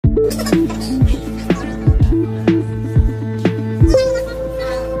You're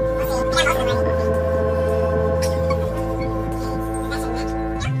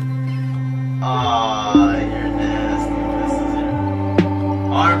nasty. This is your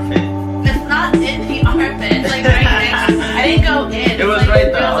armpit. It's not in the armpit. It's like right next. I didn't go in. It was like,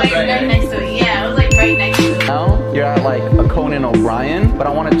 right there. It was like right next to it. Yeah, it was like right next to it. Now you're at like a Conan O'Brien, but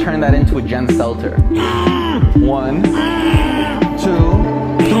I want to turn that into a Jen Selter. 1, 2,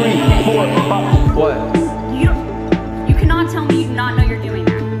 3, 4, 5. What? You cannot tell me you do not know you're doing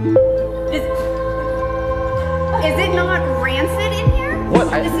that. Is it not rancid in here? What?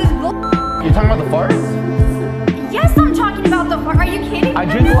 This is bull. You're talking about the farts? Yes, I'm talking about the fart. Are you kidding? I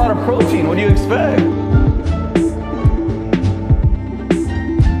drink a lot of protein. What do you expect?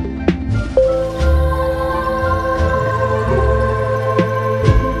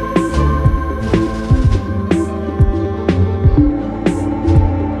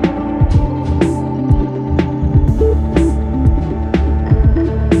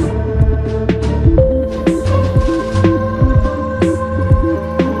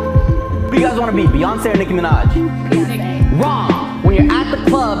 Be Beyonce or Nicki Minaj? Beyonce. Wrong! When you're at the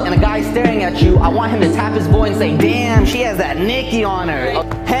club and a guy's staring at you, I want him to tap his boy and say, damn, she has that Nicki on her.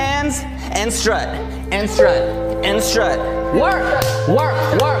 Hands and strut, and strut, and strut. Work, work,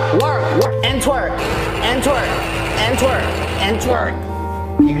 work, work, work, and twerk, and twerk, and twerk, and twerk.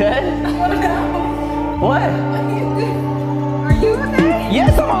 You good? What? Are you okay?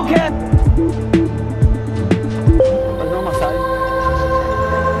 Yes, I'm okay.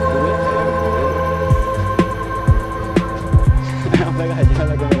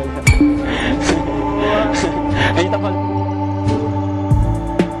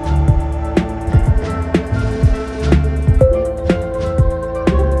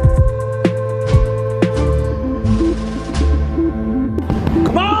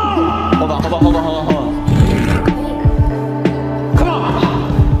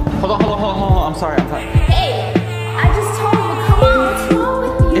 Hold on. Come on. Hold on. I'm sorry. Hey, I just told you, come on, what's wrong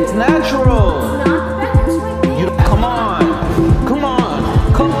with you? It's natural. It's not the better way. Come on. Hold on.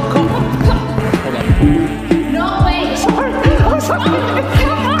 No way. Sorry. What's wrong with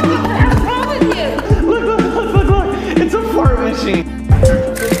you? Look. It's a fart machine.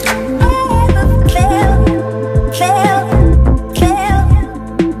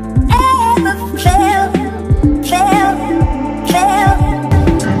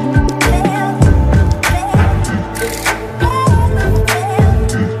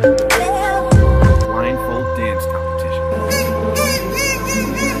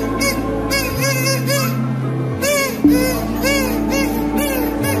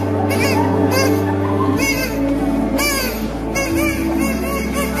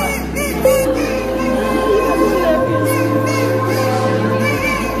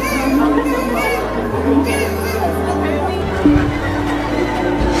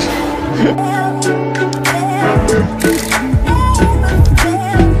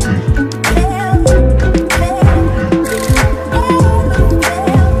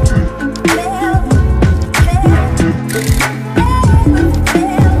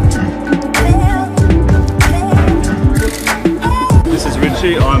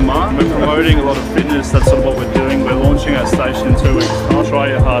 I'm Mark. We're promoting a lot of fitness, that's sort of what we're doing. We're launching our station in 2 weeks. I'll try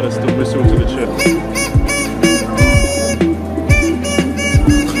your hardest to whistle to the chip.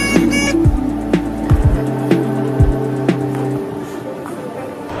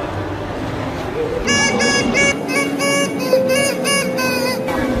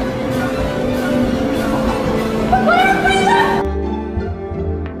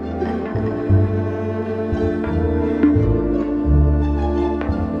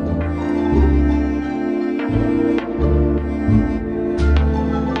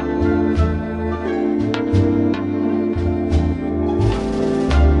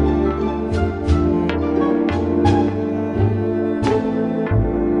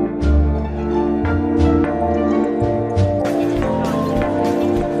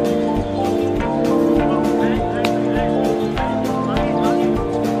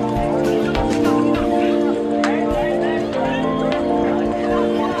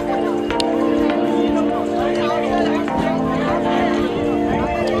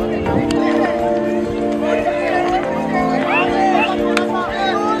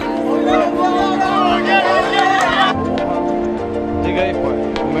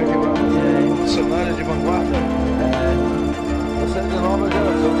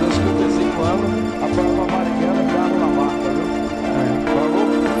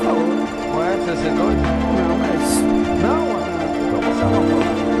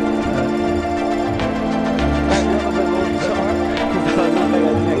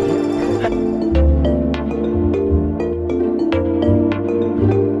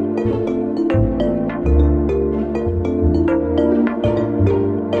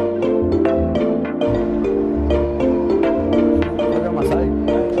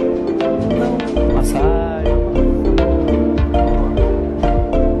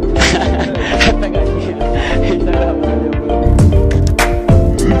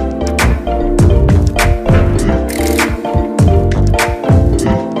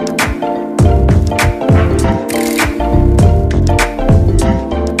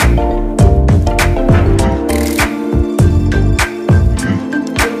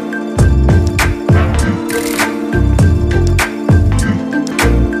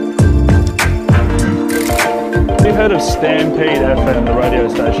 Stampede FM, the radio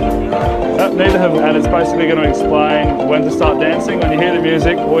station. Neither have, and it's basically going to explain when to start dancing. When you hear the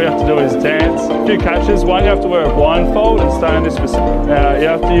music, all you have to do is dance. A few catches. One, you have to wear a blindfold and stay in this position. You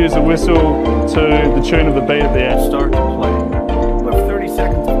have to use a whistle to the tune of the beat at the end. Start to play. You have 30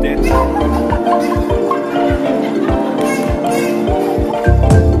 seconds of dancing.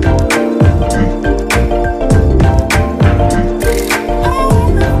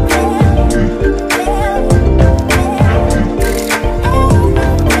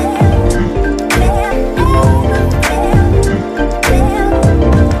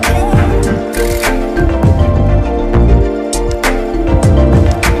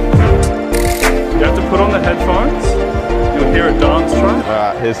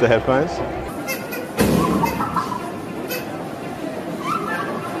 Here's the headphones.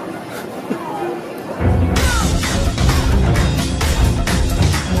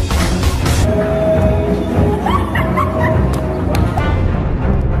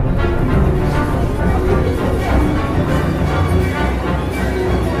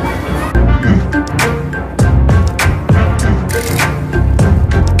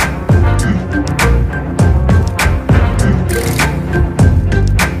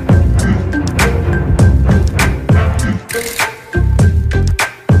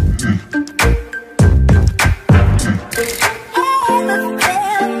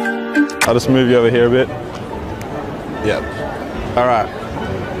 I'll just move you over here a bit. Yep. All right.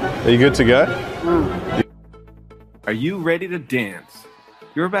 Are you good to go? Are you ready to dance?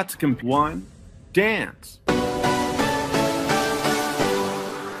 You're about to compete. One, dance.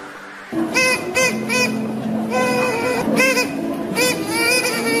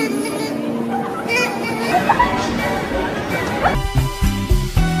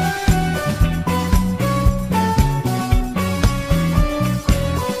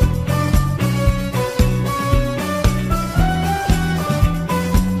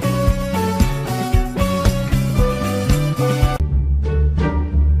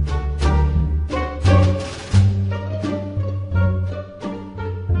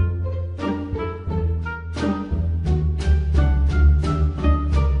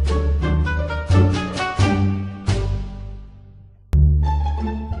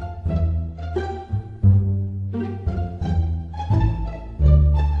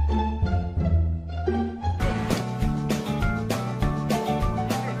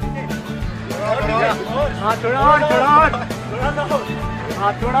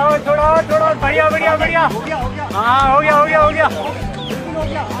 थोड़ा बढ़िया बढ़िया बढ़िया हाँ हो गया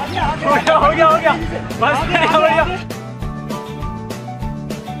बस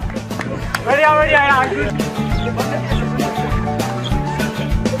बढ़िया यार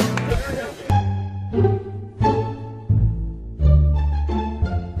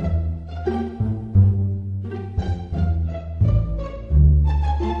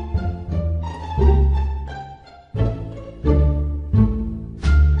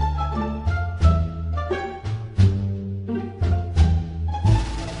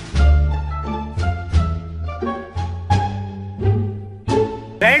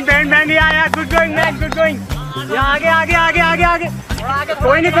बैंड आया good going man good going आगे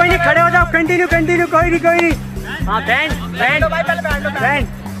कोई नहीं खड़े हो जाओ कंटिन्यू कोई नहीं हाँ बैंड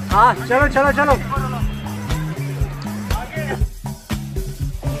हाँ चलो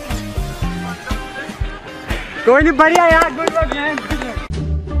कोई नहीं बढ़िया यार गुड वर्क मैन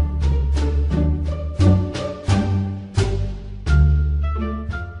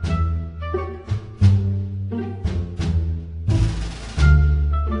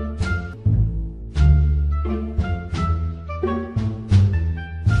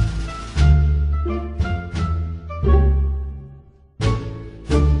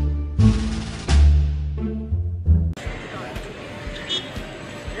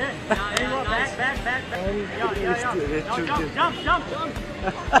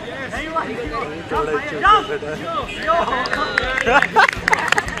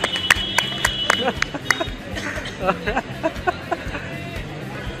Jump!